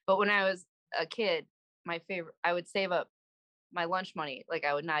 but when I was a kid, my favorite, I would save up my lunch money. Like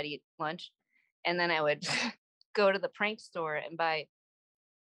I would not eat lunch, and then I would go to the prank store and buy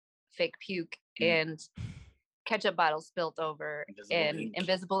fake puke and ketchup bottles spilt over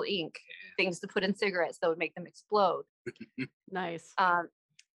invisible ink, things to put in cigarettes that would make them explode. Nice.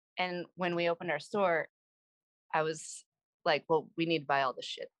 And when we opened our store, I was like, well, we need to buy all this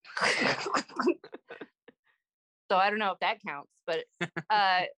shit. So I don't know if that counts, but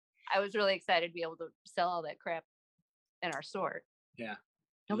I was really excited to be able to sell all that crap in our store. Yeah.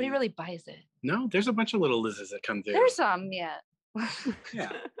 Nobody really buys it. No, there's a bunch of little lizards that come through. There's some, yeah.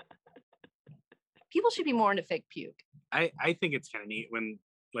 Yeah. People should be more into fake puke. I think it's kind of neat when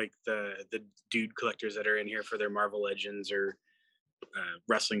like the dude collectors that are in here for their Marvel Legends or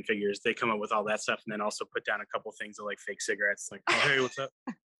wrestling figures, they come up with all that stuff and then also put down a couple things of like fake cigarettes, like, oh, hey, what's up?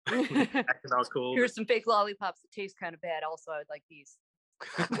 That was cool. Here's some fake lollipops that taste kind of bad. Also, I would like these.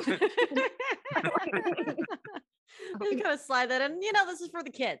 You gotta slide that in. You know, this is for the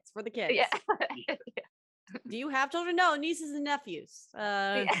kids. For the kids. Yeah. Do you have children? No, nieces and nephews.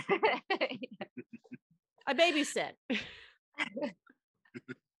 I babysit.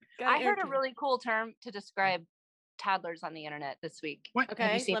 I heard a really cool term to describe toddlers on the internet this week. What?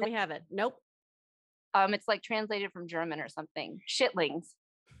 Okay, let me have it. Nope. It's like translated from German or something. Shitlings.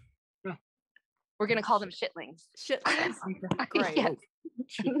 Oh. We're gonna call them shitlings. Shitlings. Great. Yeah.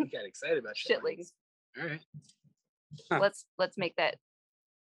 You got excited about Shitlings. All right. Huh. Let's make that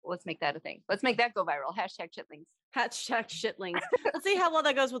a thing. Let's make that go viral. #shitlings. #shitlings. Let's see how well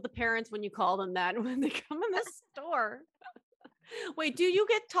that goes with the parents when you call them that when they come in the store. Wait, do you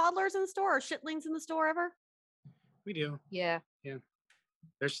get toddlers in the store or shitlings in the store ever? We do. Yeah. Yeah.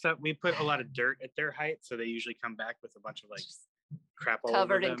 There's stuff, we put a lot of dirt at their height, so they usually come back with a bunch of like crap all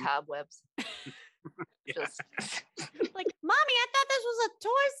covered over in them. cobwebs. Yeah. Just Like, Mommy, I thought this was a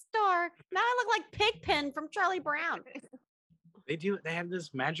toy store. Now I look like Pigpen from Charlie Brown. They have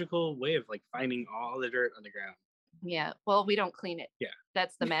this magical way of like finding all the dirt on the ground. yeah. Well, we don't clean it. Yeah.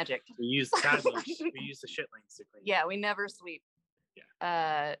 That's the magic. We use toddlers. We use the shitlings to clean. Yeah, we never sweep.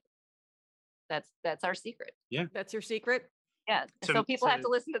 Yeah. That's our secret. Yeah. That's your secret? Yeah. So people have to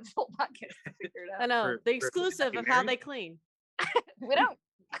listen to this whole podcast to figure it I out. know. The for exclusive happy of how marriage? they clean. We don't.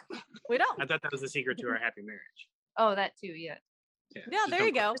 We don't. I thought that was the secret to our happy marriage. Oh, that too. Yeah. Yeah, just there don't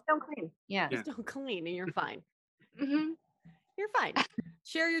you go. Just don't clean. Yeah. Yeah. Just don't clean and you're fine. Mm-hmm. You're fine.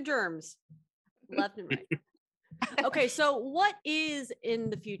 Share your germs left and right. Okay, so what is in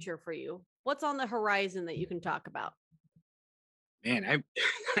the future for you? What's on the horizon that you can talk about? Man,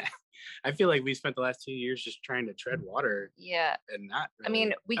 I feel like we spent the last 2 years just trying to tread water Yeah. and not. I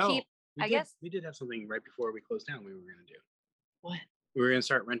mean, we keep. I guess we did have something right before we closed down. We were going to do. What? We were going to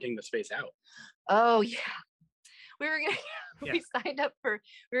start renting the space out. Oh yeah. We were gonna. Yeah. We signed up for.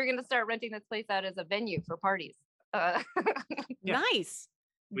 We were gonna start renting this place out as a venue for parties. Yeah. Nice.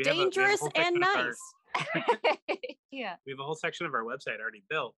 We have a Dangerous whole and section of our- nice. Yeah. We have a whole section of our website already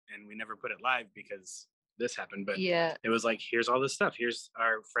built, and we never put it live because this happened. But Yeah. it was like, here's all this stuff. Here's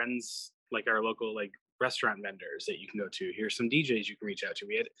our friends, like our local like restaurant vendors that you can go to. Here's some DJs you can reach out to.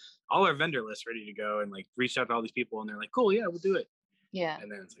 We had all our vendor lists ready to go, and like reached out to all these people, and they're like, cool, yeah, we'll do it. Yeah.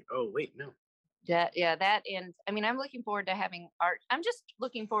 And then it's like, oh wait, no. That and I mean I'm looking forward to having art. I'm just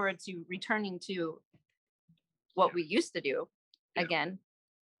looking forward to returning to what we used to do Yeah. again.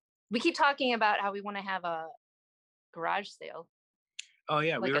 We keep talking about how we want to have a garage sale, Oh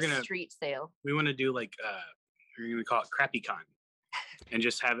yeah, like we were a gonna. street sale. We want to do like we're gonna call it Crappy Con, and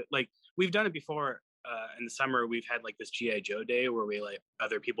just have it like we've done it before. In the summer, we've had like this GI Joe day where we like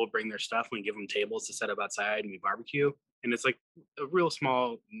other people bring their stuff and we give them tables to set up outside and we barbecue, and it's like a real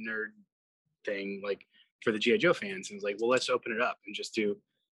small nerd thing like for the GI Joe fans. And it's like, well, let's open it up and just do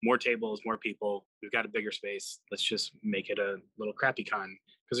more tables, more people. We've got a bigger space. Let's just make it a little Crappy Con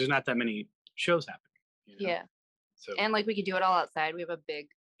because there's not that many shows happening. You know? Yeah. So And like we could do it all outside. We have a big,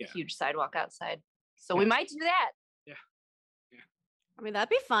 Yeah. huge sidewalk outside. So Yeah. we might do that. I mean, that'd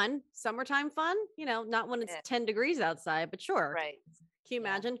be fun. Summertime fun, you know, not when it's Yeah. 10 degrees outside, but sure. Right. Can you Yeah.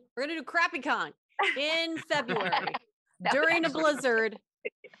 imagine? We're going to do Crappy Con in February That would during a actually- blizzard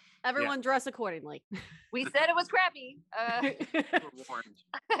Everyone dress accordingly. We said it was crappy. We're warned.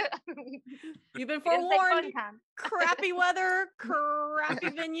 You've been We didn't say forewarned. FunCon. Crappy weather, crappy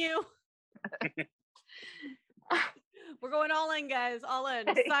venue. We're going all in, guys. All in.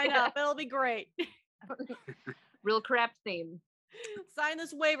 Sign up. It'll be great. Real crap theme. Sign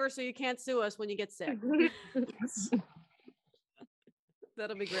this waiver so you can't sue us when you get sick.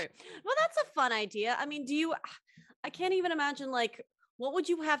 That'll be great. Well, that's a fun idea. I mean, I can't even imagine, like, what would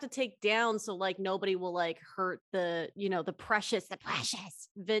you have to take down so like nobody will like hurt the precious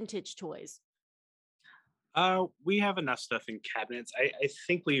vintage toys? We have enough stuff in cabinets. I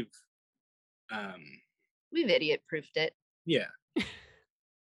think we've idiot proofed it. Yeah.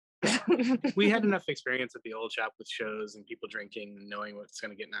 We had enough experience at the old shop with shows and people drinking and knowing what's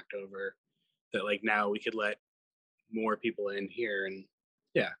going to get knocked over that like now we could let more people in here. And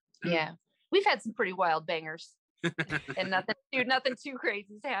yeah, we've had some pretty wild bangers and nothing too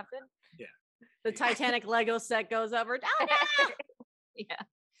crazy's happened. Yeah, the Titanic Lego set goes over. Oh no! Yeah,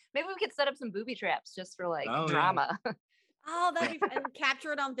 maybe we could set up some booby traps just for like drama. Yeah. Oh, that'd be fun. And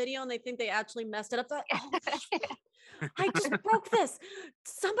capture it on video and they think they actually messed it up. I just broke this.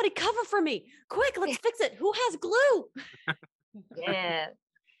 Somebody cover for me. Quick, let's fix it. Who has glue? Yeah.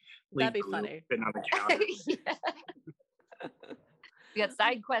 That'd be funny. On the counter. We got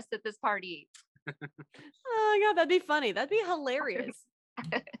side quests at this party. Oh my God, that'd be funny. That'd be hilarious.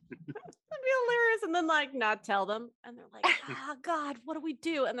 That'd be hilarious. And then like not tell them. And they're like, oh God, what do we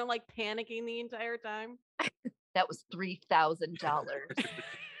do? And they're like panicking the entire time. That was $3,000.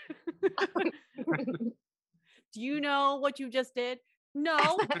 Do you know what you just did?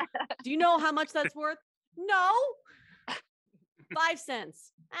 No. Do you know how much that's worth? No. 5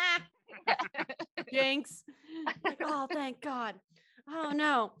 cents. Jinx. Like, oh, thank God. Oh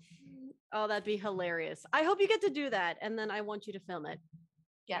no. Oh, that'd be hilarious. I hope you get to do that. And then I want you to film it.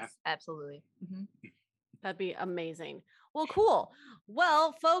 Yes, absolutely. Mm-hmm. That'd be amazing. Well, cool.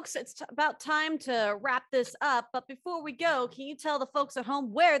 Well, folks, it's about time to wrap this up. But before we go, can you tell the folks at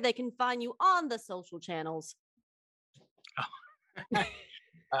home where they can find you on the social channels?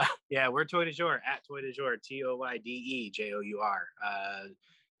 Yeah, we're Toy De Jour at Toy De Jour, ToyDejour.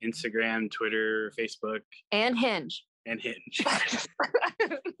 Instagram, Twitter, Facebook, and Hinge. Find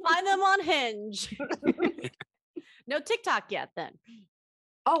them on Hinge. No TikTok yet, then.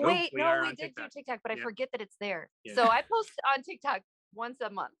 Oh wait, we did do TikTok, but I forget that it's there. Yeah. So I post on TikTok once a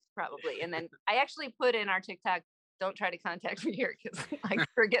month, probably, and then I actually put in our TikTok. Don't try to contact me here because I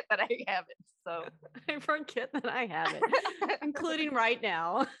forget that I have it. So I forget that I have it, including right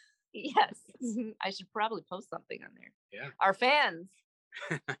now. Yes, I should probably post something on there. Yeah, our fans,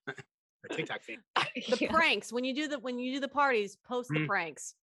 our TikTok fans. The pranks when you do the parties, post the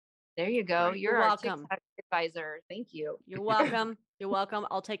pranks. There you go. Right. You're our welcome. TikTok advisor. Thank you. You're welcome. You're welcome.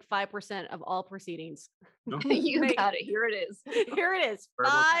 I'll take 5% of all proceedings. You got it. Here it is. Here it is.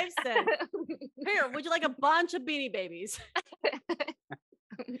 5 cents. Here, would you like a bunch of Beanie Babies?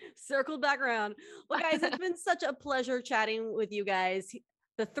 Circled back around. Well, guys, it's been such a pleasure chatting with you guys,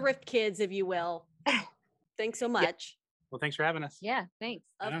 the thrift kids, if you will. Thanks so much. Well, thanks for having us. Yeah, thanks.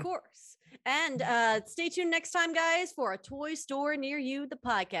 Of course. And stay tuned next time, guys, for A Toy Store Near You, the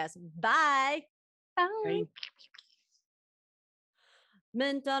podcast. Bye. Bye.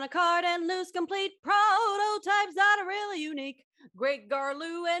 Mint on a card and loose complete prototypes that are really unique. Great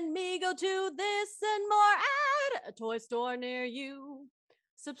Garloo and me go to this and more at A Toy Store Near You.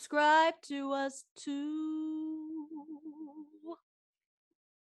 Subscribe to us too.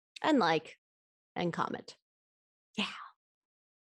 And like and comment. Yeah.